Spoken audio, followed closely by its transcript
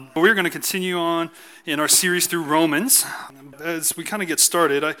We're going to continue on in our series through Romans. As we kind of get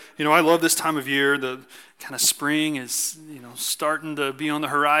started, I love this time of year. The kind of spring is, starting to be on the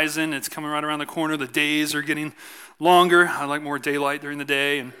horizon. It's coming right around the corner. The days are getting longer. I like more daylight during the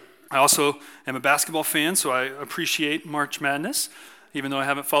day. And I also am a basketball fan, so I appreciate March Madness, even though I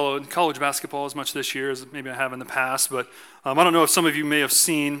haven't followed college basketball as much this year as maybe I have in the past. But I don't know if some of you may have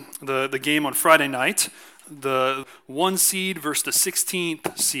seen the game on Friday night. The 1 seed versus the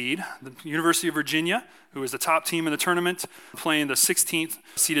 16th seed, the University of Virginia, who is the top team in the tournament, playing the 16th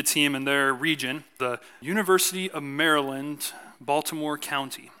seeded team in their region, the University of Maryland, Baltimore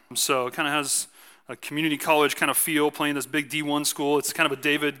County. So it kind of has a community college kind of feel, playing this big D1 school. It's kind of a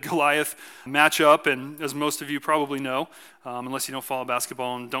David-Goliath matchup, and as most of you probably know, unless you don't follow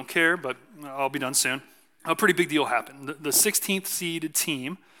basketball and don't care, but I'll be done soon, a pretty big deal happened. The 16th seeded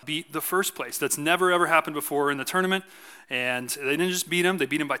team beat the first place. That's never ever happened before in the tournament, and they didn't just beat them, they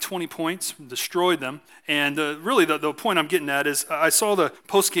beat them by 20 points, destroyed them. And really the point I'm getting at is I saw the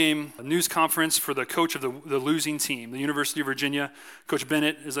post-game news conference for the coach of the losing team, the University of Virginia. Coach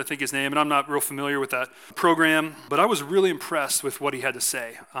Bennett is, I think, his name, and I'm not real familiar with that program, but I was really impressed with what he had to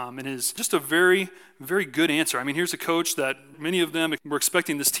say. And is just a very, very good answer. I mean, here's a coach that many of them were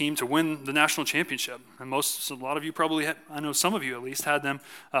expecting this team to win the national championship, and a lot of you probably, I know some of you at least, had them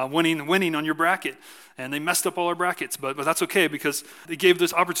winning on your bracket, and they messed up all our brackets, but that's okay, because they gave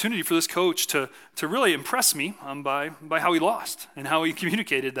this opportunity for this coach to really impress me by how he lost and how he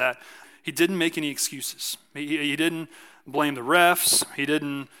communicated that. He didn't make any excuses. He didn't blame the refs.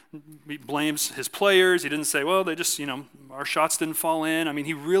 He blames his players. He didn't say, well, they just, our shots didn't fall in. I mean,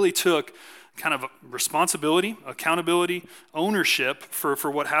 he really took kind of responsibility, accountability, ownership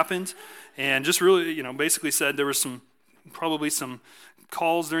for what happened, and just really, basically said there was probably some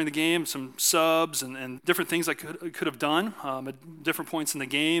calls during the game, some subs and different things I could have done at different points in the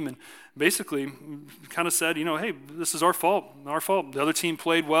game, and basically kind of said, hey, this is our fault. The other team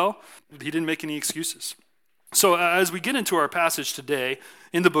played well. He didn't make any excuses. So as we get into our passage today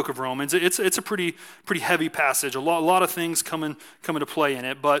in the book of Romans, it's a pretty heavy passage. A lot of things come into play in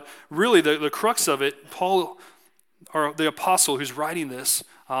it, but really the crux of it, Paul, or the apostle who's writing this,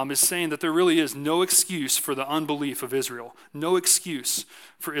 is saying that there really is no excuse for the unbelief of Israel. No excuse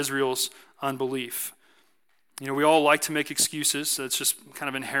for Israel's unbelief. We all like to make excuses. It's just kind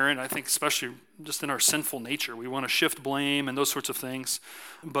of inherent, I think, especially just in our sinful nature. We want to shift blame and those sorts of things.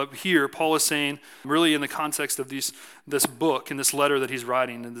 But here, Paul is saying, really in the context of this book and this letter that he's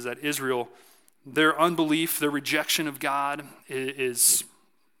writing, is that Israel, their unbelief, their rejection of God is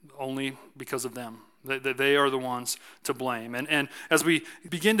only because of them. They are the ones to blame. And as we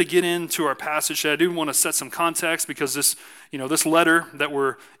begin to get into our passage, I do want to set some context, because this letter that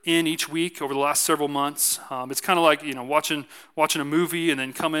we're in each week over the last several months, it's kind of like, watching a movie and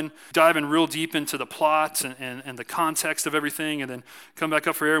then diving real deep into the plot and the context of everything, and then come back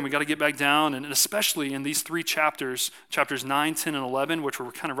up for air, and we got to get back down. And especially in these three chapters 9, 10, and 11, which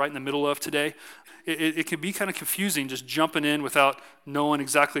we're kind of right in the middle of today, it can be kind of confusing just jumping in without knowing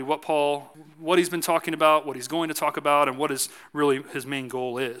exactly what he's been talking about, what he's going to talk about, and what is really his main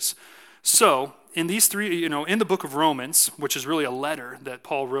goal is. So in these three, in the book of Romans, which is really a letter that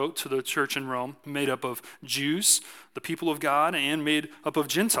Paul wrote to the church in Rome, made up of Jews, the people of God, and made up of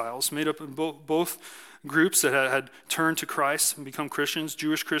Gentiles, made up of both groups that had turned to Christ and become Christians,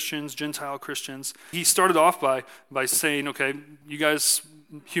 Jewish Christians, Gentile Christians. He started off by saying, okay, you guys,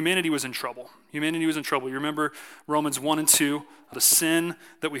 humanity was in trouble. Humanity was in trouble. You remember Romans 1 and 2, the sin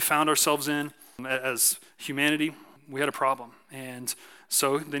that we found ourselves in as humanity. We had a problem. And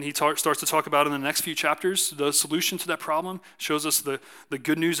so then he starts to talk about in the next few chapters the solution to that problem, shows us the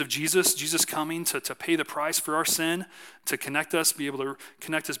good news of Jesus coming to pay the price for our sin, to connect us, be able to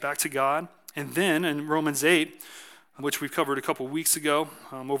connect us back to God. And then in Romans 8, which we covered a couple weeks ago,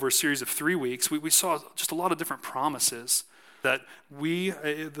 over a series of 3 weeks, we saw just a lot of different promises that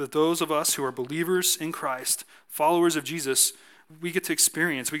those of us who are believers in Christ, followers of Jesus, we get to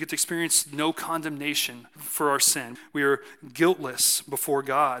experience. We get to experience no condemnation for our sin. We are guiltless before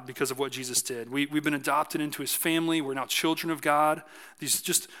God because of what Jesus did. We've been adopted into his family. We're now children of God. These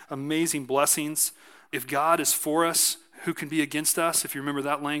just amazing blessings. If God is for us, who can be against us? If you remember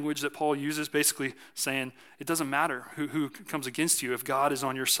that language that Paul uses, basically saying it doesn't matter who comes against you if God is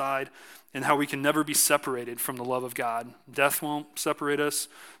on your side, and how we can never be separated from the love of God. Death won't separate us.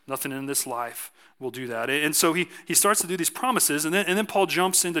 Nothing in this life will do that. And so he starts to do these promises, and then Paul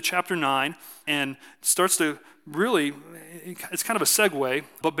jumps into chapter 9 and starts to really, it's kind of a segue,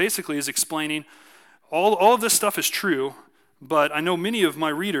 but basically is explaining all of this stuff is true, but I know many of my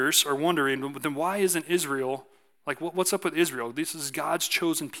readers are wondering, then why isn't Israel Like, what's up with Israel? This is God's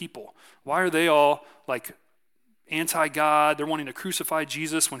chosen people. Why are they all like anti-God? They're wanting to crucify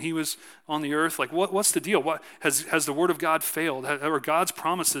Jesus when he was on the earth. Like, what's the deal? What has the word of God failed? Are God's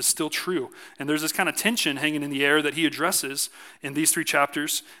promises still true? And there's this kind of tension hanging in the air that he addresses in these 3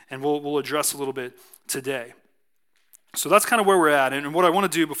 chapters, and we'll address a little bit today. So that's kind of where we're at. And what I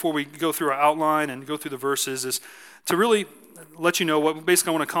want to do before we go through our outline and go through the verses is to really let you know what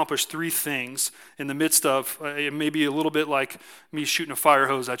basically I want to accomplish 3 things in the midst of it may be a little bit like me shooting a fire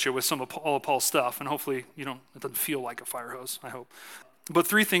hose at you with some of all of Paul's stuff, and hopefully it doesn't feel like a fire hose, I hope. But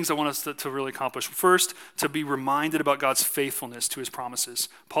 3 things I want us to really accomplish. First, to be reminded about God's faithfulness to his promises.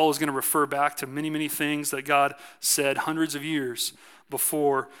 Paul is going to refer back to many, many things that God said hundreds of years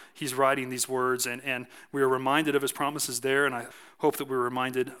before he's writing these words, and we are reminded of his promises there, and I hope that we're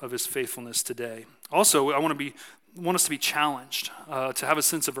reminded of his faithfulness today. Also, I want us to be challenged, to have a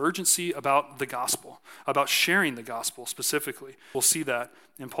sense of urgency about the gospel, about sharing the gospel specifically. We'll see that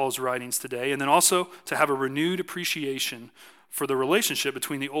in Paul's writings today. And then also to have a renewed appreciation for the relationship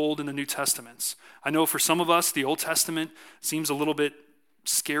between the Old and the New Testaments. I know for some of us, the Old Testament seems a little bit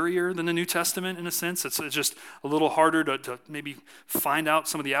scarier than the New Testament in a sense. It's just a little harder to maybe find out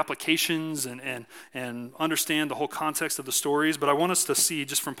some of the applications and understand the whole context of the stories. But I want us to see,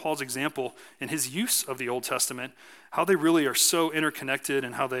 just from Paul's example and his use of the Old Testament, how they really are so interconnected,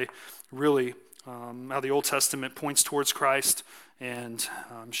 and how they really, how the Old Testament points towards Christ and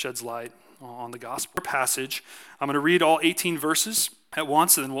sheds light on the gospel. Passage, I'm going to read all 18 verses at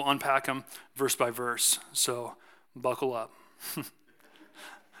once, and then we'll unpack them verse by verse. So buckle up.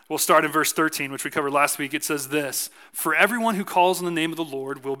 We'll start in verse 13, which we covered last week. It says this: "For everyone who calls on the name of the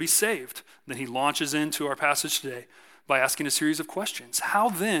Lord will be saved." Then he launches into our passage today by asking a series of questions. How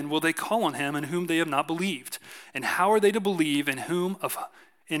then will they call on him in whom they have not believed? And how are they to believe in him of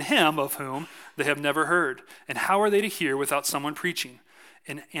whom they have never heard? And how are they to hear without someone preaching?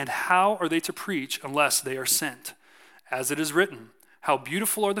 And how are they to preach unless they are sent? As it is written, how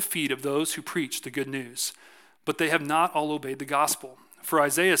beautiful are the feet of those who preach the good news. But they have not all obeyed the gospel. For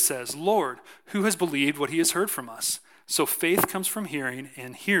Isaiah says, Lord, who has believed what he has heard from us? So faith comes from hearing,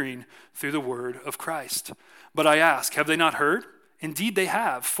 and hearing through the word of Christ. But I ask, have they not heard? Indeed they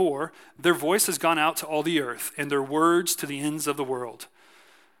have, for their voice has gone out to all the earth, and their words to the ends of the world.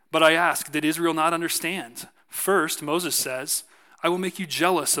 But I ask, did Israel not understand? First, Moses says, I will make you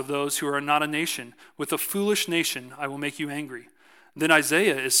jealous of those who are not a nation. With a foolish nation I will make you angry. Then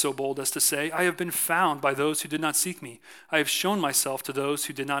Isaiah is so bold as to say, I have been found by those who did not seek me. I have shown myself to those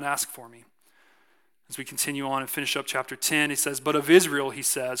who did not ask for me. As we continue on and finish up chapter 10, he says, but of Israel, he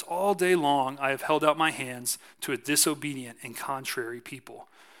says, all day long I have held out my hands to a disobedient and contrary people.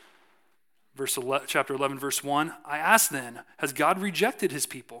 Chapter 11, verse 1, I ask then, has God rejected his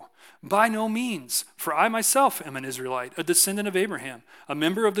people? By no means, for I myself am an Israelite, a descendant of Abraham, a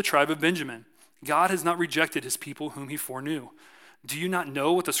member of the tribe of Benjamin. God has not rejected his people whom he foreknew. Do you not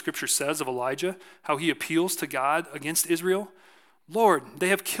know what the scripture says of Elijah, how he appeals to God against Israel? Lord, they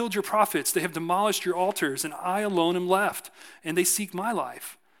have killed your prophets, they have demolished your altars, and I alone am left, and they seek my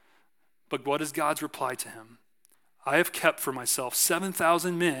life. But what is God's reply to him? I have kept for myself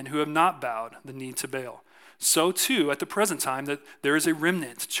 7,000 men who have not bowed the knee to Baal. So too, at the present time, that there is a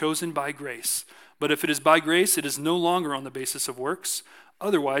remnant chosen by grace. But if it is by grace, it is no longer on the basis of works.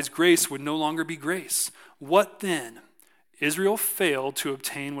 Otherwise, grace would no longer be grace. What then? Israel failed to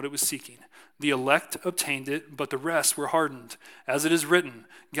obtain what it was seeking. The elect obtained it, but the rest were hardened. As it is written,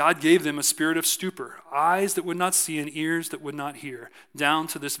 God gave them a spirit of stupor, eyes that would not see and ears that would not hear, down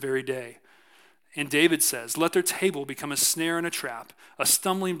to this very day. And David says, let their table become a snare and a trap, a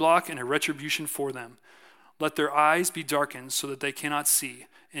stumbling block and a retribution for them. Let their eyes be darkened so that they cannot see,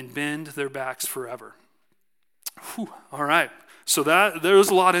 and bend their backs forever. Whew, all right. So there's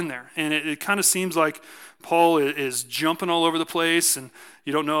a lot in there, and it kind of seems like Paul is jumping all over the place, and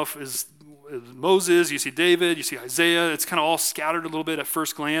you don't know if it's Moses, you see David, you see Isaiah. It's kind of all scattered a little bit at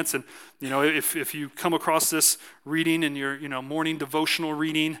first glance, and if you come across this reading in your morning devotional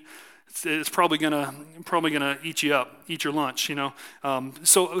reading, it's probably gonna eat you up, eat your lunch.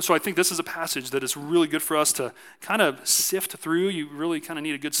 So I think this is a passage that is really good for us to kind of sift through. You really kind of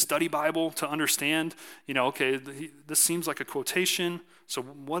need a good study Bible to understand. Okay, this seems like a quotation. So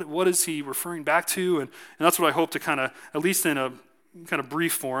what is he referring back to? And that's what I hope to kind of, at least in a kind of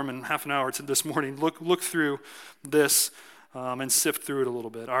brief form, in half an hour to this morning, look through this and sift through it a little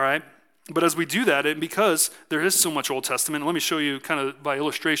bit. All right. But as we do that, and because there is so much Old Testament, let me show you kind of by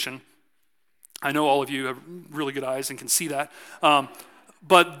illustration. I know all of you have really good eyes and can see that.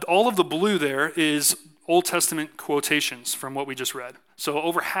 But all of the blue there is Old Testament quotations from what we just read. So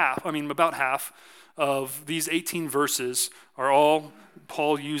about half of these 18 verses are all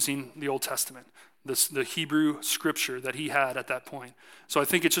Paul using the Old Testament, the Hebrew scripture that he had at that point. So I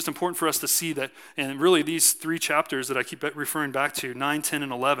think it's just important for us to see that, and really these 3 chapters that I keep referring back to, 9, 10,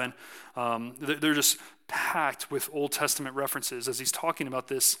 and 11, they're just packed with Old Testament references as he's talking about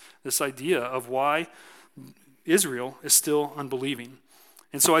this idea of why Israel is still unbelieving.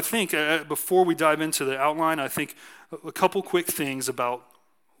 And so I think before we dive into the outline, I think a couple quick things about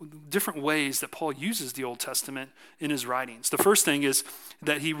different ways that Paul uses the Old Testament in his writings. The first thing is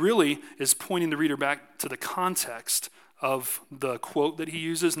that he really is pointing the reader back to the context of the quote that he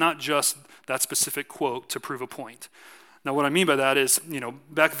uses, not just that specific quote to prove a point. Now, what I mean by that is,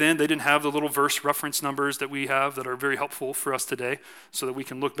 back then they didn't have the little verse reference numbers that we have that are very helpful for us today so that we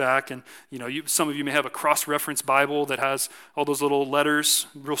can look back and, some of you may have a cross-reference Bible that has all those little letters,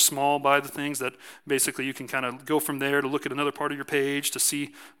 real small by the things that basically you can kind of go from there to look at another part of your page to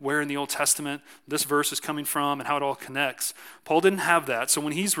see where in the Old Testament this verse is coming from and how it all connects. Paul didn't have that. So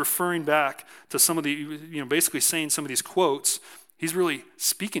when he's referring back to some of the, basically saying some of these quotes, he's really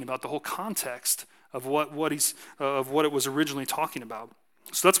speaking about the whole context of what it was originally talking about.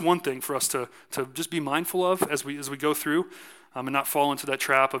 So that's one thing for us to just be mindful of as we go through, and not fall into that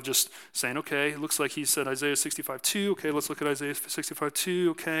trap of just saying, okay, it looks like he said Isaiah 65:2. Okay, let's look at Isaiah 65:2.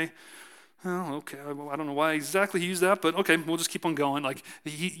 Okay, oh, okay. I don't know why exactly he used that, but okay, we'll just keep on going. Like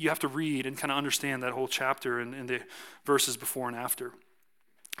you have to read and kind of understand that whole chapter and the verses before and after.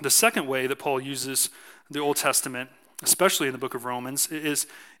 The second way that Paul uses the Old Testament, especially in the book of Romans, is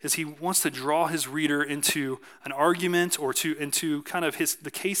he wants to draw his reader into an argument or into kind of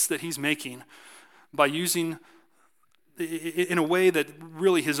the case that he's making by using in a way that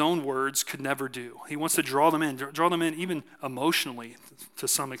really his own words could never do. He wants to draw them in even emotionally to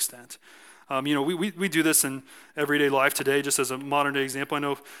some extent. We do this in everyday life today, just as a modern day example. I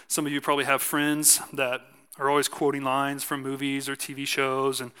know some of you probably have friends that are always quoting lines from movies or TV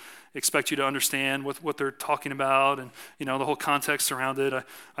shows and expect you to understand what they're talking about and, the whole context around it.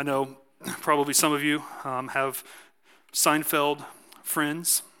 I know probably some of you have Seinfeld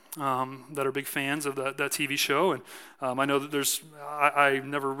friends that are big fans of that TV show. And I know that I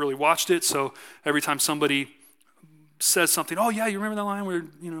never really watched it, so every time somebody says something, oh yeah, you remember that line where,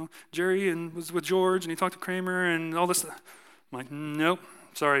 Jerry and was with George and he talked to Kramer and all this stuff? I'm like, nope,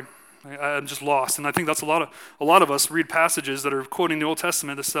 sorry. I'm just lost. And I think that's a lot of us read passages that are quoting the Old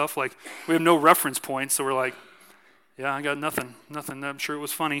Testament and stuff, like we have no reference points, so we're like, yeah, I got nothing. I'm sure it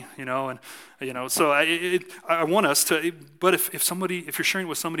was funny, and so I want us to, but if you're sharing it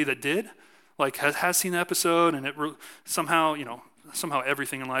with somebody that did, like has seen the episode and it somehow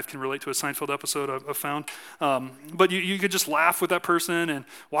everything in life can relate to a Seinfeld episode I've found. But you could just laugh with that person and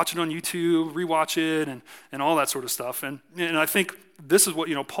watch it on YouTube, rewatch it, and all that sort of stuff. And I think this is what,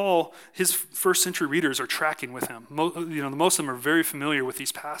 Paul, his first century readers are tracking with him. Most of them are very familiar with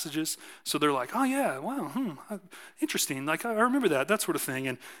these passages. So they're like, oh yeah, wow, interesting. Like I remember that sort of thing.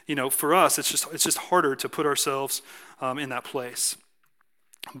 And, for us, it's just harder to put ourselves in that place.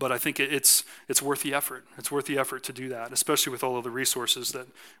 But I think it's worth the effort. It's worth the effort to do that, especially with all of the resources that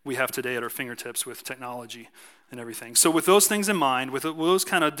we have today at our fingertips with technology and everything. So with those things in mind, with those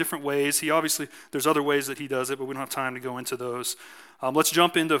kind of different ways, there's other ways that he does it, but we don't have time to go into those. Let's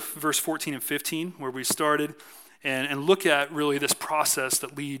jump into verse 14 and 15 where we started and look at really this process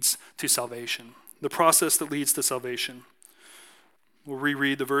that leads to salvation. The process that leads to salvation. We'll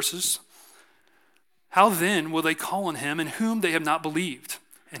reread the verses. How then will they call on him in whom they have not believed?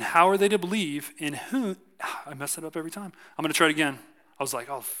 And how are they to believe in whom? I mess it up every time. I'm going to try it again. I was like,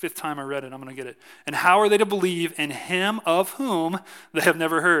 fifth time I read it, I'm going to get it. And how are they to believe in him of whom they have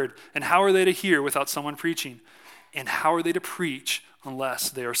never heard? And how are they to hear without someone preaching? And how are they to preach unless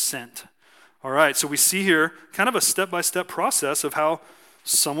they are sent? All right, so we see here kind of a step-by-step process of how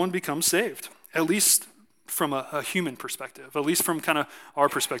someone becomes saved, at least from a human perspective, at least from kind of our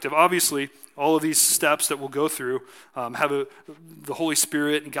perspective. Obviously, all of these steps that we'll go through the Holy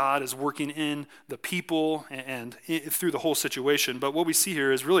Spirit and God is working in the people and through the whole situation. But what we see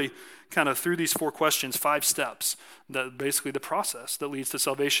here is really kind of through these 4 questions, 5 steps, that basically the process that leads to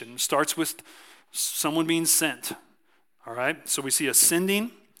salvation. It starts with someone being sent. All right, so we see a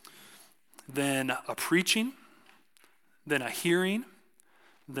sending, then a preaching, then a hearing,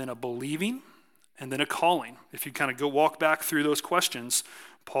 then a believing, and then a calling. If you kind of walk back through those questions,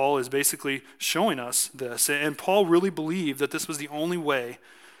 Paul is basically showing us this. And Paul really believed that this was the only way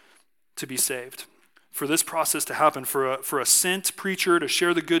to be saved. For this process to happen, for a sent preacher to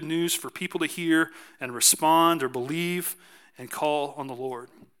share the good news, for people to hear and respond or believe and call on the Lord.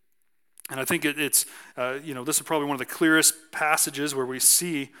 And I think it's this is probably one of the clearest passages where we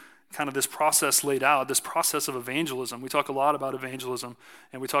see kind of this process laid out, this process of evangelism. We talk a lot about evangelism,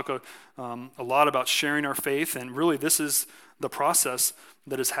 and we talk a lot about sharing our faith, and really this is the process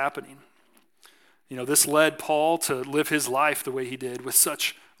that is happening. This led Paul to live his life the way he did, with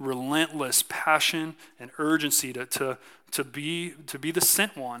such relentless passion and urgency to be the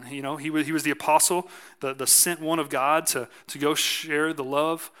sent one. He was the apostle, the sent one of God to go share the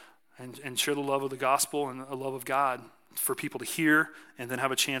love and share the love of the gospel and the love of God for people to hear and then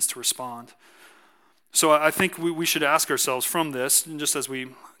have a chance to respond. So I think we should ask ourselves from this, and just as we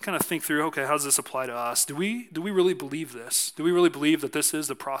kind of think through, okay, how does this apply to us? Do we really believe this? Do we really believe that this is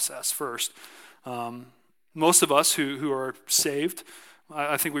the process first? Most of us who are saved,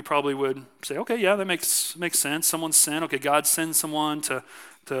 I think we probably would say, okay, yeah, that makes sense. Someone's sent. Okay, God sends someone to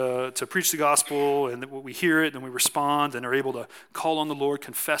preach the gospel, and we hear it, and we respond, and are able to call on the Lord,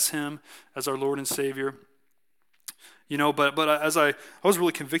 confess Him as our Lord and Savior. But as I was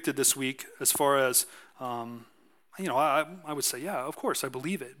really convicted this week, as far as, I would say, yeah, of course, I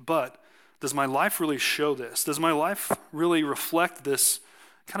believe it. But does my life really show this? Does my life really reflect this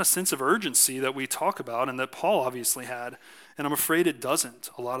kind of sense of urgency that we talk about and that Paul obviously had? And I'm afraid it doesn't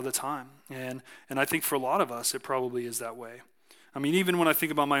a lot of the time. And I think for a lot of us, it probably is that way. I mean, even when I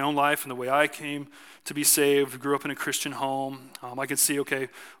think about my own life and the way I came to be saved, grew up in a Christian home, I can see,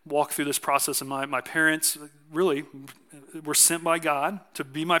 walk through this process. And my parents really were sent by God to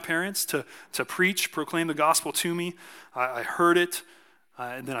be my parents, to preach, proclaim the gospel to me. I heard it,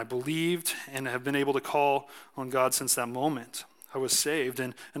 and then I believed, and have been able to call on God since that moment I was saved.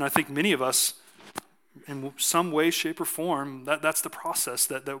 And I think many of us, in some way, shape, or form, that's the process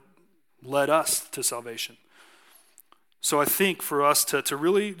that led us to salvation. So I think for us to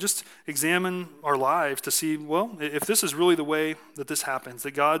really just examine our lives to see, well, if this is really the way that this happens,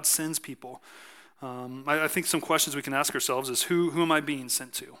 that God sends people, I think some questions we can ask ourselves is, who am I being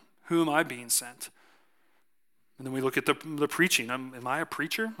sent to? Who am I being sent? And then we look at the preaching. Am I a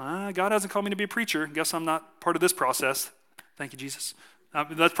preacher? God hasn't called me to be a preacher. Guess I'm not part of this process. Thank you, Jesus.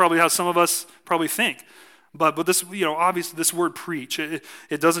 That's probably how some of us probably think. But this, obviously this word preach, it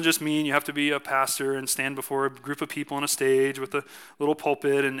doesn't just mean you have to be a pastor and stand before a group of people on a stage with a little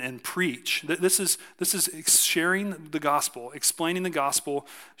pulpit and preach. This is sharing the gospel, explaining the gospel,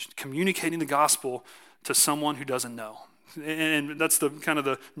 communicating the gospel to someone who doesn't know. And that's the kind of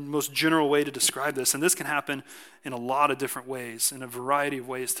the most general way to describe this. And this can happen in a lot of different ways, in a variety of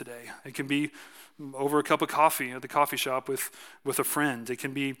ways today. It can be over a cup of coffee at the coffee shop with a friend. It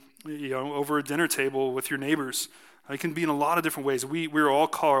can be over a dinner table with your neighbors. It can be in a lot of different ways. We're all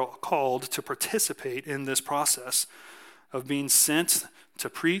called to participate in this process of being sent to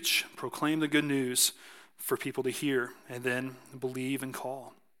preach, proclaim the good news for people to hear, and then believe and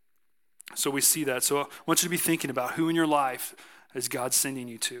call. So we see that. So I want you to be thinking about who in your life is God sending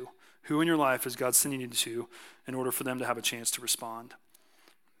you to? Who in your life is God sending you to in order for them to have a chance to respond?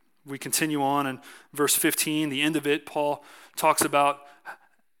 We continue on in verse 15, the end of it, Paul talks about,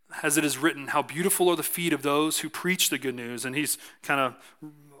 as it is written, how beautiful are the feet of those who preach the good news. And he's kind of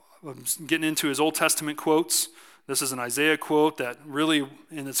getting into his Old Testament quotes. This is an Isaiah quote that really,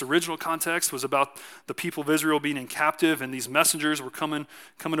 in its original context, was about the people of Israel being in captive, and these messengers were coming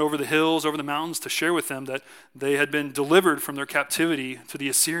over the hills, over the mountains to share with them that they had been delivered from their captivity to the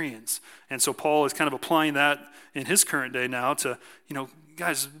Assyrians. And so Paul is kind of applying that in his current day now to,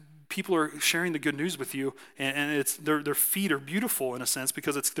 guys, people are sharing the good news with you, and it's their feet are beautiful in a sense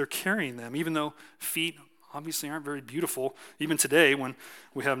because they're carrying them, even though feet obviously aren't very beautiful. Even today, when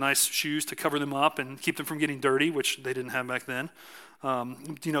we have nice shoes to cover them up and keep them from getting dirty, which they didn't have back then,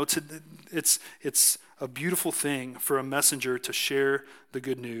 it's a beautiful thing for a messenger to share the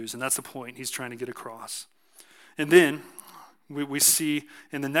good news, and that's the point he's trying to get across. And then we see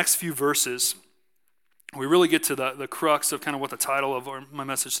in the next few verses, we really get to the crux of kind of what the title of my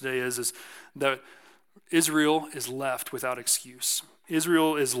message today is that Israel is left without excuse.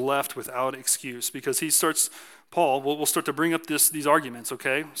 Israel is left without excuse because Paul will start to bring up these arguments,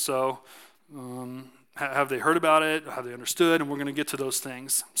 okay? So have they heard about it? Have they understood? And we're going to get to those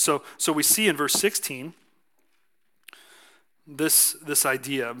things. So we see in verse 16 this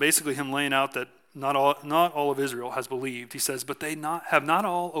idea, basically him laying out that not all of Israel has believed. He says, but they have not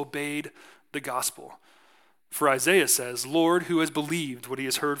all obeyed the gospel. For Isaiah says, Lord, who has believed what he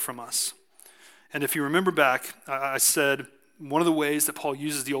has heard from us? And if you remember back, I said one of the ways that Paul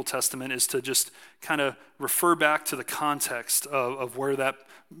uses the Old Testament is to just kind of refer back to the context of where that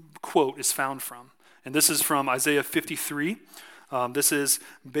quote is found from. And this is from Isaiah 53. This is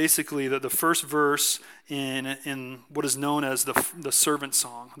basically the first verse in what is known as the servant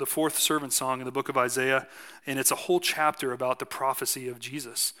song, the fourth servant song in the book of Isaiah. And it's a whole chapter about the prophecy of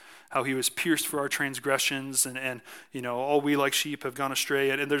Jesus. how he was pierced for our transgressions, and all we like sheep have gone astray.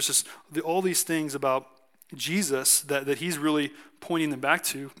 And there's just all these things about Jesus that he's really pointing them back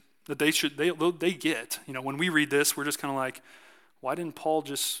to, that they get. When we read this, we're just kind of like, why didn't Paul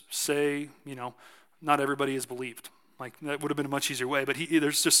just say, not everybody is believed? Like, that would have been a much easier way. But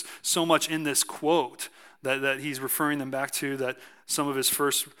there's just so much in this quote that he's referring them back to, that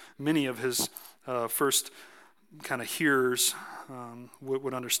many of his first kind of hearers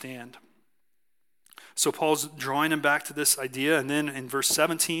would understand. So Paul's drawing them back to this idea, and then in verse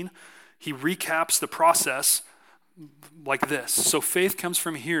 17, he recaps the process like this. So faith comes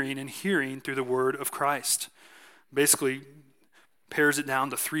from hearing, and hearing through the word of Christ. Basically pares it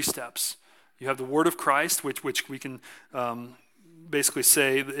down to 3 steps. You have the word of Christ, which we can basically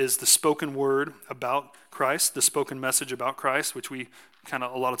say is the spoken word about Christ, the spoken message about Christ, which we kind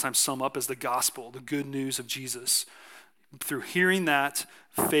of a lot of times sum up as the gospel, the good news of Jesus. Through hearing that,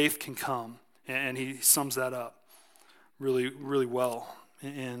 faith can come, and he sums that up really, really well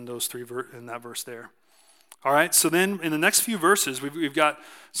in those in that verse there. All right, so then in the next few verses, we've got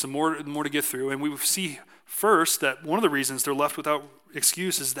some more to get through, and we see first that one of the reasons they're left without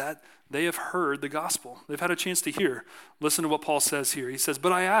excuse is that they have heard the gospel. They've had a chance to hear. Listen to what Paul says here. He says,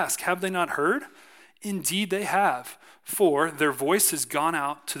 "But I ask, have they not heard? Indeed they have, for their voice has gone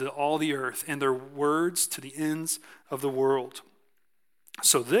out to all the earth, and their words to the ends of the world."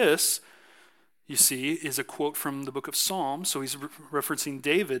 So this, you see, is a quote from the book of Psalms. So he's referencing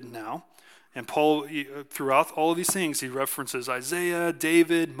David now. And Paul, throughout all of these things, he references Isaiah,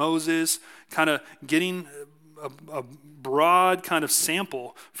 David, Moses, kind of getting a broad kind of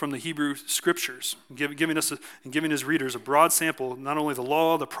sample from the Hebrew scriptures, giving his readers a broad sample, not only the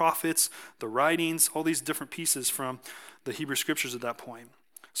law, the prophets, the writings, all these different pieces from the Hebrew scriptures at that point.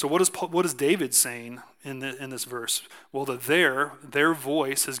 So what is David saying in this verse? Well, their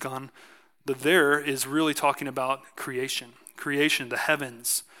voice has gone. The there is really talking about creation, the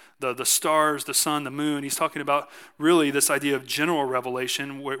heavens, the stars, the sun, the moon. He's talking about really this idea of general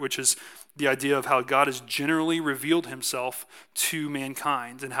revelation, which is the idea of how God has generally revealed himself to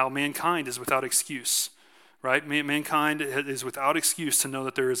mankind, and how mankind is without excuse, right? Mankind is without excuse to know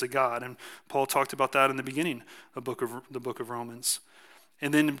that there is a God. And Paul talked about that in the beginning of the book of Romans.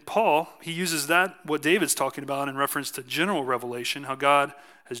 And then Paul, he uses what David's talking about in reference to general revelation, how God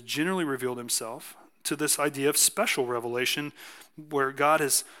has generally revealed himself, to this idea of special revelation, where God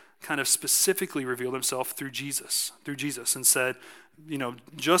has kind of specifically revealed himself through Jesus, and said,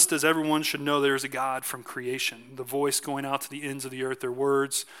 just as everyone should know there is a God from creation, the voice going out to the ends of the earth, their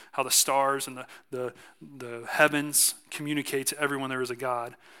words, how the stars and the heavens communicate to everyone there is a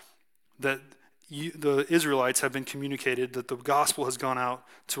God, that the Israelites have been communicated, that the gospel has gone out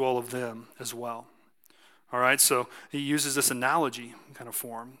to all of them as well. All right, so he uses this analogy kind of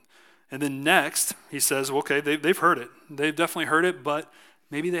form. And then next, he says, well, okay, they've heard it. They've definitely heard it, but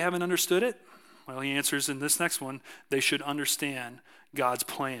maybe they haven't understood it. Well, he answers in this next one, they should understand God's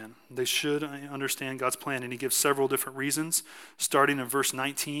plan. They should understand God's plan. And he gives several different reasons, starting in verse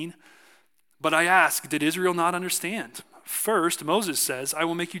 19. "But I ask, did Israel not understand? First, Moses says, I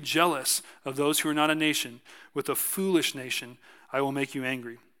will make you jealous of those who are not a nation. With a foolish nation, I will make you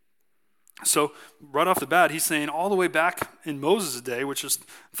angry." So right off the bat, he's saying all the way back in Moses' day, which is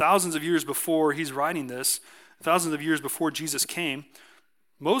thousands of years before he's writing this, thousands of years before Jesus came,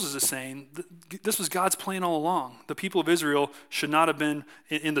 Moses is saying this was God's plan all along. The people of Israel should not have been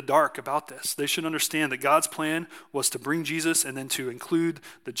in the dark about this. They should understand that God's plan was to bring Jesus and then to include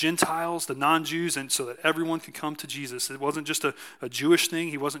the Gentiles, the non-Jews, and so that everyone could come to Jesus. It wasn't just a Jewish thing.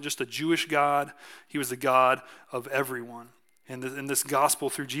 He wasn't just a Jewish God. He was the God of everyone. And this gospel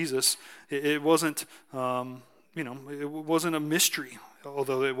through Jesus, it wasn't, it wasn't a mystery,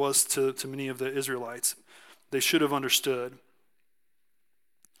 although it was to many of the Israelites. They should have understood.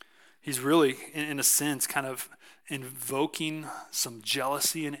 He's really, in a sense, kind of invoking some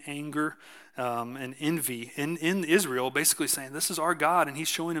jealousy and anger and envy in Israel, basically saying, this is our God, and he's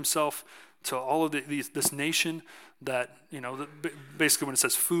showing himself to all of this nation that, basically when it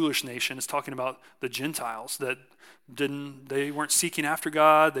says foolish nation, it's talking about the Gentiles that they weren't seeking after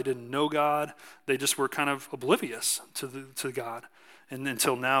God, they didn't know God, they just were kind of oblivious to God. And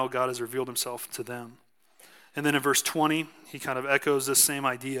until now, God has revealed himself to them. And then in verse 20, he kind of echoes this same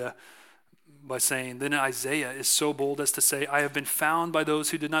idea by saying, then Isaiah is so bold as to say, I have been found by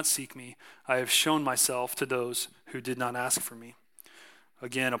those who did not seek me. I have shown myself to those who did not ask for me.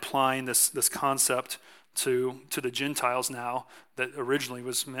 Again, applying this concept to the Gentiles now that originally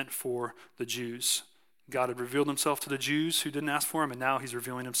was meant for the Jews. God had revealed himself to the Jews who didn't ask for him, and now he's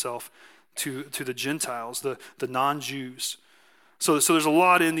revealing himself to the Gentiles, the non-Jews. So there's a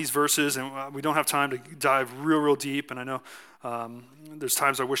lot in these verses, and we don't have time to dive real deep, and I know there's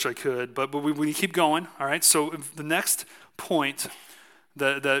times I wish I could, but we keep going, all right? So the next point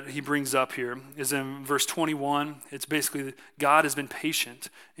that he brings up here is in verse 21. It's basically God has been patient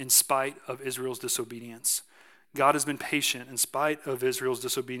in spite of Israel's disobedience. God has been patient in spite of Israel's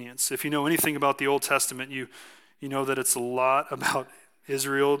disobedience. If you know anything about the Old Testament, you know that it's a lot about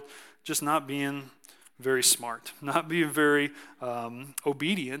Israel just not being very smart, not being very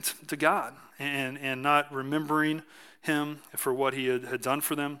obedient to God, and not remembering him for what he had done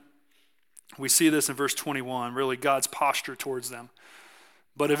for them. We see this in verse 21, really God's posture towards them.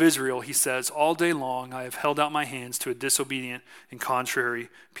 But of Israel, he says, all day long I have held out my hands to a disobedient and contrary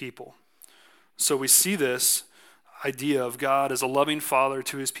people. So we see this idea of God as a loving father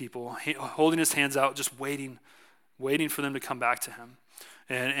to his people, holding his hands out, just waiting for them to come back to him.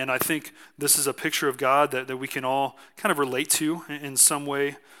 And I think this is a picture of God that we can all kind of relate to in some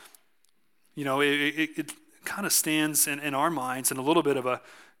way. You know, it kind of stands in our minds in a little bit of a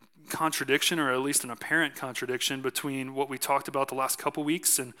contradiction, or at least an apparent contradiction, between what we talked about the last couple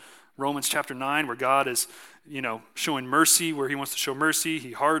weeks in Romans chapter 9, where God is, showing mercy where he wants to show mercy.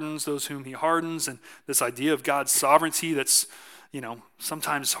 He hardens those whom he hardens, and this idea of God's sovereignty that's,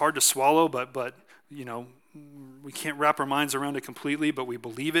 sometimes hard to swallow, but we can't wrap our minds around it completely, but we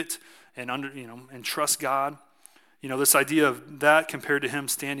believe it and trust God. This idea of that compared to him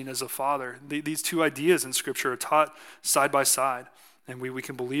standing as a father. These two ideas in Scripture are taught side by side, and we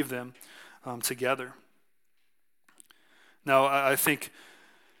can believe them together. Now, I think,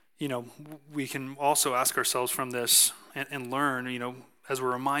 we can also ask ourselves from this and learn, as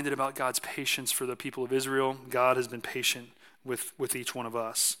we're reminded about God's patience for the people of Israel, God has been patient with each one of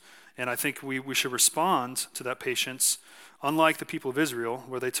us. And I think we should respond to that patience. Unlike the people of Israel,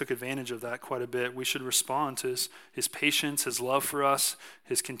 where they took advantage of that quite a bit, we should respond to his patience, his love for us,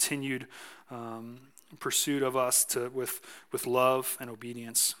 his continued pursuit of us with love and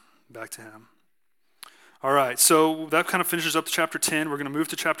obedience back to him. All right, so that kind of finishes up chapter 10. We're going to move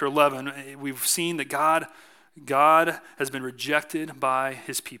to chapter 11. We've seen that God has been rejected by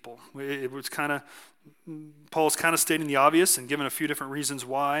his people. Paul's kind of stating the obvious and giving a few different reasons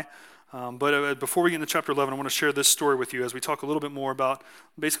why. But before we get into chapter 11, I want to share this story with you as we talk a little bit more about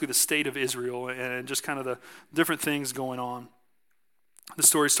basically the state of Israel and just kind of the different things going on. The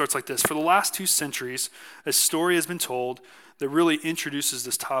story starts like this. For the last 2 centuries, a story has been told that really introduces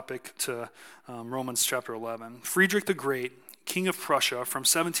this topic to Romans chapter 11. Friedrich the Great, king of Prussia from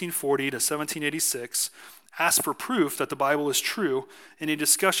 1740 to 1786, asked for proof that the Bible is true in a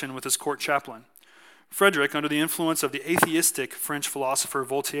discussion with his court chaplain. Frederick, under the influence of the atheistic French philosopher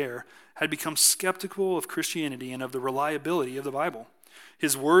Voltaire, had become skeptical of Christianity and of the reliability of the Bible.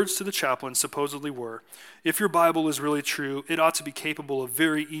 His words to the chaplain supposedly were, "If your Bible is really true, it ought to be capable of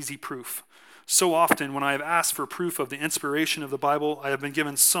very easy proof. So often, when I have asked for proof of the inspiration of the Bible, I have been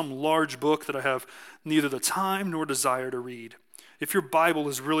given some large book that I have neither the time nor desire to read. If your Bible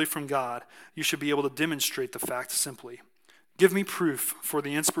is really from God, you should be able to demonstrate the fact simply. Give me proof for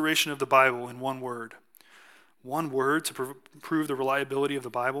the inspiration of the Bible in one word." One word to prove the reliability of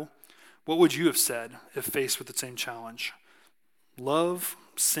the Bible? What would you have said if faced with the same challenge? Love,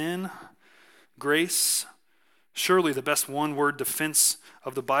 sin, grace? Surely the best one-word defense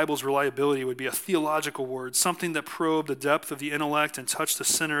of the Bible's reliability would be a theological word, something that probed the depth of the intellect and touched the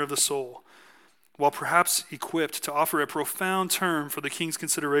center of the soul. While perhaps equipped to offer a profound term for the king's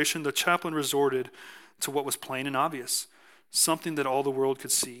consideration, the chaplain resorted to what was plain and obvious, something that all the world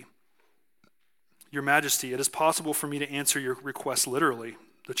could see. "Your Majesty, it is possible for me to answer your request literally,"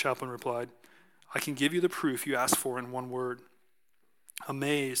 the chaplain replied. "I can give you the proof you asked for in one word."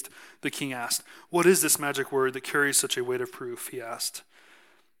 Amazed, the king asked, "What is this magic word that carries such a weight of proof?" he asked.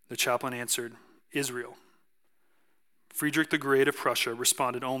 The chaplain answered, "Israel." Friedrich the Great of Prussia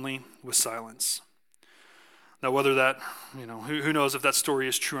responded only with silence. Now, whether that, who knows if that story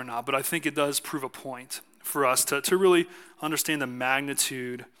is true or not, but I think it does prove a point for us to really understand the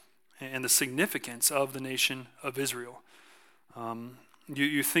magnitude and the significance of the nation of Israel.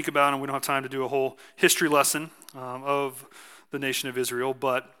 You think about, and we don't have time to do a whole history lesson of the nation of Israel,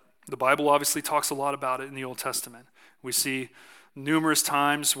 but the Bible obviously talks a lot about it in the Old Testament. We see numerous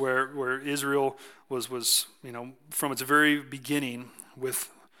times where Israel was from its very beginning with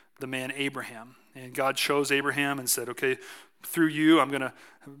the man Abraham. And God chose Abraham and said, okay, through you, I'm going to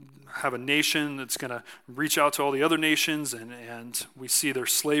have a nation that's going to reach out to all the other nations. And we see their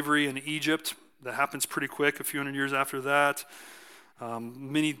slavery in Egypt. That happens pretty quick, a few hundred years after that.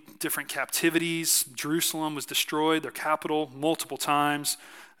 Many different captivities. Jerusalem was destroyed, their capital, multiple times.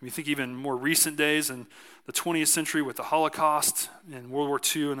 you think even more recent days in the 20th century with the Holocaust and World War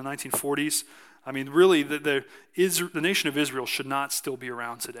II in the 1940s, I mean, really, the nation of Israel should not still be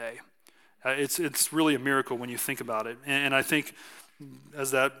around today. It's really a miracle when you think about it. And I think,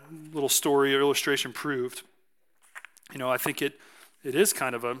 as that little story or illustration proved, I think it is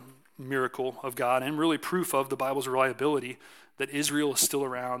kind of a miracle of God and really proof of the Bible's reliability that Israel is still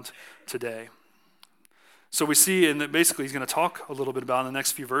around today. So we see, and that basically he's going to talk a little bit about in the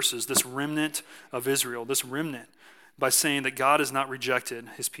next few verses, this remnant of Israel, this remnant, by saying that God has not rejected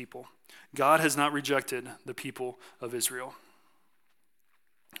his people. God has not rejected the people of Israel.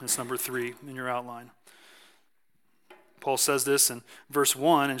 That's number 3 in your outline. Paul says this in verse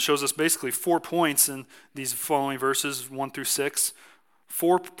 1 and shows us basically 4 points in these following verses, 1 through 6.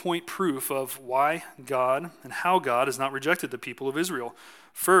 4-point proof of why God and how God has not rejected the people of Israel.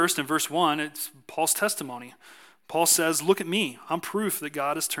 First, in verse 1, it's Paul's testimony. Paul says, look at me. I'm proof that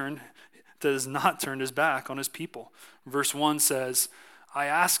God has not turned his back on his people. Verse 1 says, I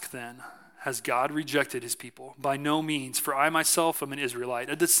ask then, has God rejected his people? By no means, for I myself am an Israelite,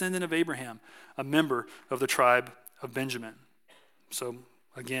 a descendant of Abraham, a member of the tribe of Benjamin. So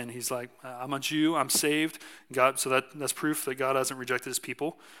again, he's like, I'm a Jew, I'm saved. God, so that's proof that God hasn't rejected his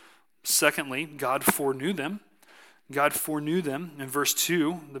people. Secondly, God foreknew them. God foreknew them. In verse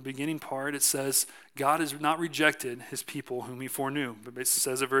 2, the beginning part, it says, God has not rejected his people whom he foreknew. But it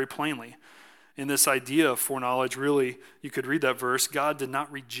says it very plainly. In this idea of foreknowledge, really, you could read that verse, God did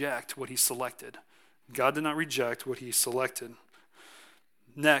not reject what he selected. God did not reject what he selected.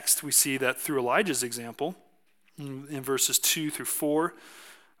 Next, we see that through Elijah's example, in verses 2 through 4,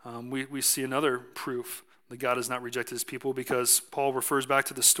 we see another proof that God has not rejected his people, because Paul refers back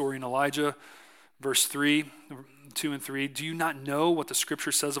to the story in Elijah, verse 2 and 3. Do you not know what the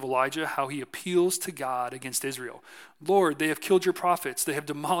scripture says of Elijah, how he appeals to God against Israel? Lord, they have killed your prophets, they have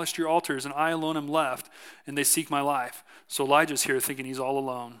demolished your altars, and I alone am left, and they seek my life. So Elijah's here thinking he's all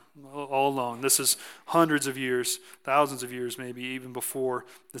alone. This is hundreds of years, thousands of years maybe, even before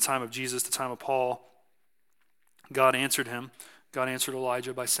the time of Jesus, the time of Paul. God answered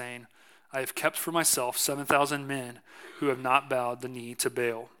Elijah by saying, I have kept for myself 7,000 men who have not bowed the knee to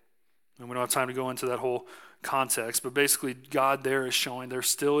Baal. And we don't have time to go into that whole context, but basically God there is showing there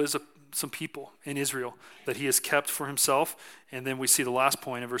still is some people in Israel that he has kept for himself. And then we see the last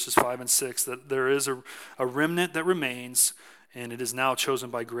point in verses 5 and 6, that there is a remnant that remains, and it is now chosen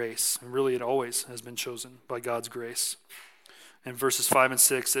by grace. And really it always has been chosen by God's grace. In verses 5 and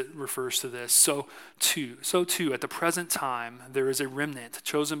 6, it refers to this. So too, at the present time, there is a remnant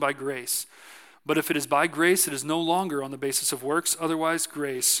chosen by grace. But if it is by grace, it is no longer on the basis of works. Otherwise,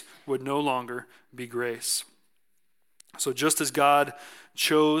 grace would no longer be grace. So just as God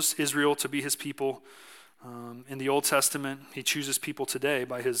chose Israel to be his people in the Old Testament, he chooses people today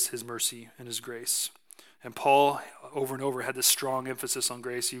by his mercy and his grace. And Paul, over and over, had this strong emphasis on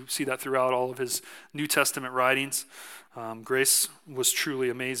grace. You see that throughout all of his New Testament writings. Grace was truly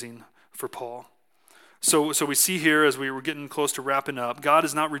amazing for Paul. So we see here, as we were getting close to wrapping up, God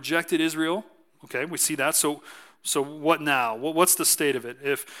has not rejected Israel. Okay, we see that. So what now? What's the state of it?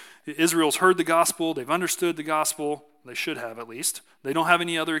 If Israel's heard the gospel, they've understood the gospel, they should have at least. They don't have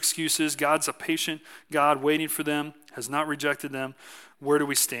any other excuses. God's a patient God waiting for them, has not rejected them. Where do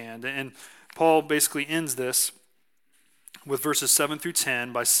we stand? And Paul basically ends this with verses 7 through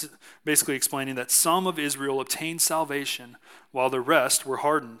 10 by basically explaining that some of Israel obtained salvation while the rest were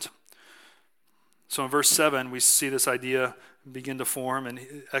hardened. So in verse 7, we see this idea begin to form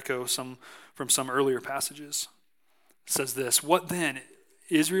and echo from some earlier passages. It says this, what then?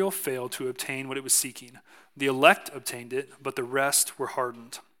 Israel failed to obtain what it was seeking. The elect obtained it, but the rest were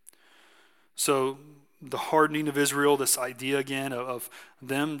hardened. So the hardening of Israel, this idea again of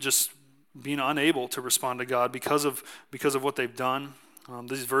them just being unable to respond to God because of what they've done.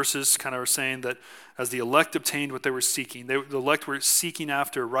 These verses kind of are saying that as the elect obtained what they were seeking, the elect were seeking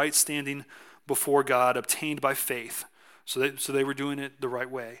after right standing before God, obtained by faith. So they were doing it the right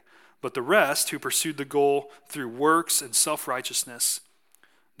way. But the rest, who pursued the goal through works and self-righteousness,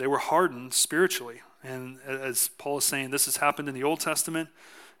 they were hardened spiritually. And as Paul is saying, this has happened in the Old Testament.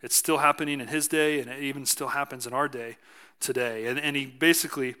 It's still happening in his day, and it even still happens in our day today. And he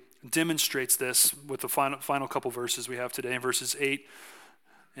basically demonstrates this with the final couple verses we have today in verses 8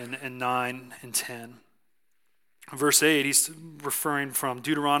 and 9 and 10. Verse 8, he's referring from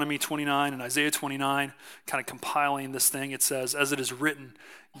Deuteronomy 29 and Isaiah 29, kind of compiling this thing. It says, as it is written,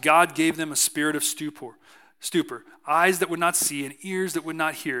 God gave them a spirit of stupor, eyes that would not see and ears that would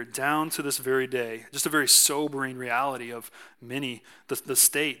not hear, down to this very day. Just a very sobering reality of the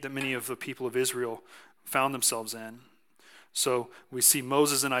state that many of the people of Israel found themselves in. So we see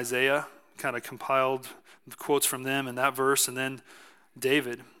Moses and Isaiah kind of compiled quotes from them in that verse, and then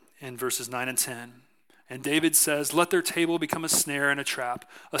David in verses 9 and 10. And David says, "Let their table become a snare and a trap,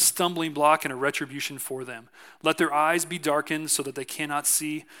 a stumbling block and a retribution for them. Let their eyes be darkened so that they cannot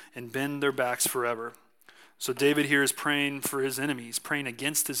see, and bend their backs forever." So David here is praying for his enemies, praying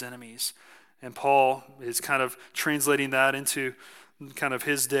against his enemies. And Paul is kind of translating that into kind of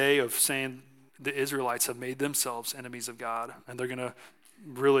his day of saying the Israelites have made themselves enemies of God, and they're going to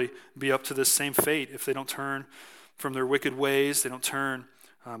really be up to this same fate if they don't turn from their wicked ways, they don't turn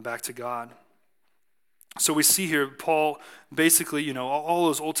back to God. So we see here Paul basically, all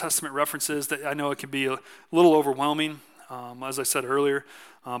those Old Testament references that I know it can be a little overwhelming, as I said earlier,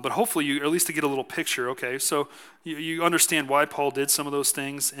 but hopefully you at least to get a little picture. Okay, so you understand why Paul did some of those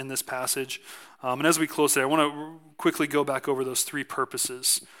things in this passage. And as we close today, I want to quickly go back over those three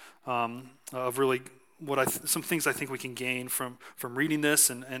purposes of really some things I think we can gain from reading this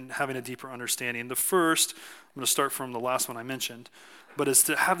and having a deeper understanding. The first, I'm going to start from the last one I mentioned, but is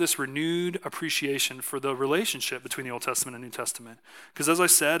to have this renewed appreciation for the relationship between the Old Testament and New Testament. Because as I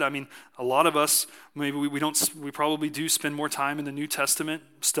said, a lot of us, maybe we probably do spend more time in the New Testament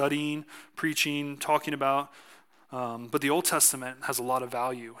studying, preaching, talking about, but the Old Testament has a lot of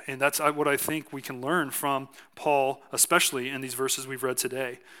value. And that's what I think we can learn from Paul, especially in these verses we've read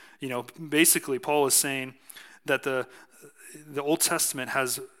today. Basically Paul is saying that the Old Testament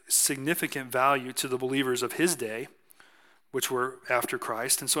has significant value to the believers of his day, which were after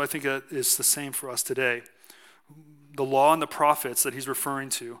Christ. And so I think that is the same for us today. The law and the prophets that he's referring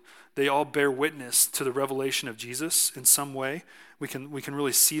to, they all bear witness to the revelation of Jesus in some way. We can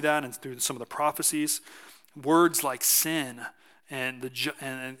really see that and through some of the prophecies. Words like sin and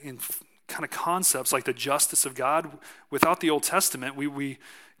kind of concepts like the justice of God, without the Old Testament, we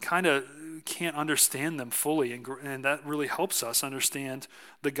kind of can't understand them fully, and that really helps us understand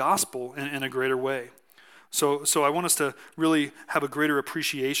the gospel in a greater way. So I want us to really have a greater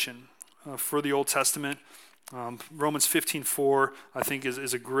appreciation for the Old Testament. Romans 15:4, I think,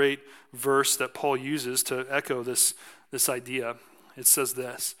 is a great verse that Paul uses to echo this idea. It says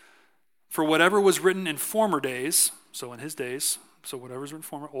this: "For whatever was written in former days," so in his days, so whatever was written in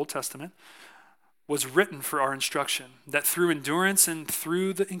former, Old Testament, "was written for our instruction, that through endurance and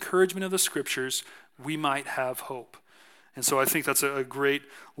through the encouragement of the Scriptures, we might have hope." And so I think that's a great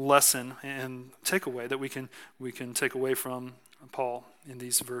lesson and takeaway that we can take away from Paul in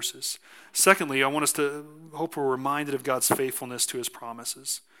these verses. Secondly, I want us to hope we're reminded of God's faithfulness to his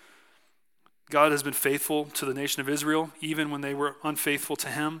promises. God has been faithful to the nation of Israel, even when they were unfaithful to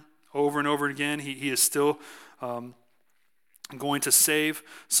him over and over again. He is still going to save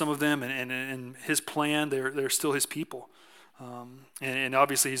some of them, and in his plan, they're still his people. And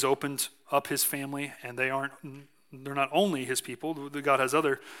obviously he's opened up his family, and they're not only his people. God has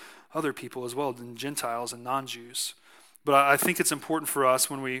other people as well, than Gentiles and non-Jews. But I think it's important for us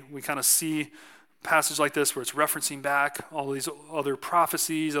when we kind of see passages like this where it's referencing back all these other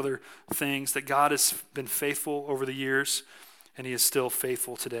prophecies, other things, that God has been faithful over the years, and he is still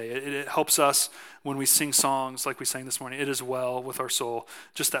faithful today. It helps us when we sing songs like we sang this morning, "It is well with our soul,"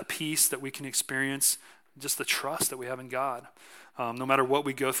 just that peace that we can experience, just the trust that we have in God. No matter what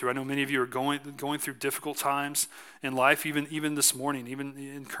we go through. I know many of you are going through difficult times in life, even this morning,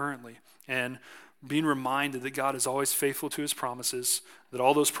 even currently. And being reminded that God is always faithful to his promises, that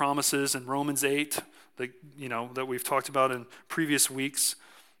all those promises in Romans 8 that we've talked about in previous weeks,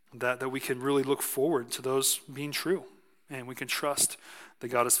 that we can really look forward to those being true. And we can trust that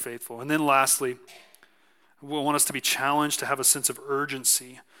God is faithful. And then lastly, we want us to be challenged to have a sense of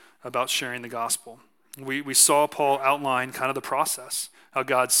urgency about sharing the gospel. We saw Paul outline kind of the process, how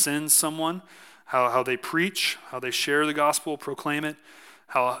God sends someone, how they preach, how they share the gospel, proclaim it,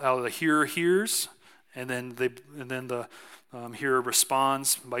 how the hearer hears, and then the hearer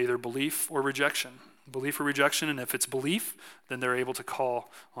responds by either belief or rejection. Belief or rejection, and if it's belief, then they're able to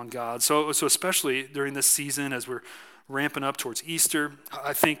call on God. So especially during this season as we're ramping up towards Easter,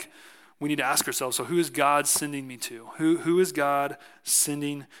 I think we need to ask ourselves, so who is God sending me to? Who is God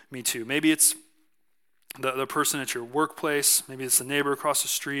sending me to? Maybe it's the person at your workplace, maybe it's the neighbor across the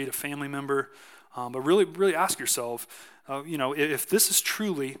street, a family member, but really ask yourself, if this is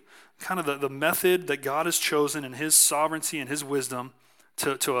truly kind of the method that God has chosen in his sovereignty and his wisdom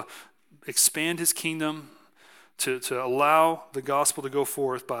to expand his kingdom, to allow the gospel to go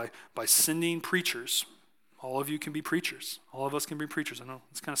forth by sending preachers. All of you can be preachers. All of us can be preachers. I know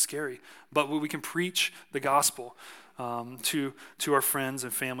it's kind of scary, but we can preach the gospel to our friends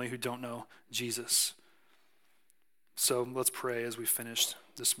and family who don't know Jesus. So let's pray as we finish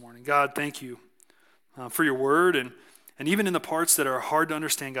this morning. God, thank you for your word, and And even in the parts that are hard to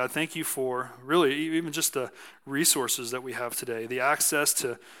understand, God, thank you for really even just the resources that we have today, the access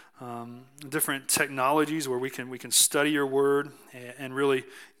to different technologies where we can study your word and really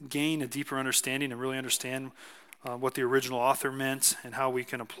gain a deeper understanding and really understand what the original author meant and how we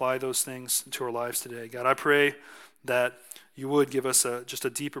can apply those things to our lives today. God, I pray that you would give us just a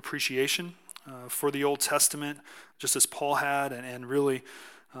deep appreciation for the Old Testament, just as Paul had, and really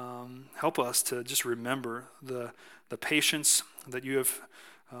help us to just remember the patience that you have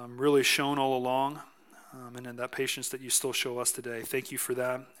really shown all along, and then that patience that you still show us today. Thank you for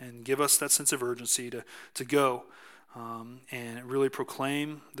that, and give us that sense of urgency to go and really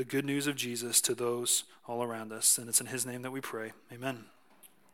proclaim the good news of Jesus to those all around us. And it's in his name that we pray. Amen.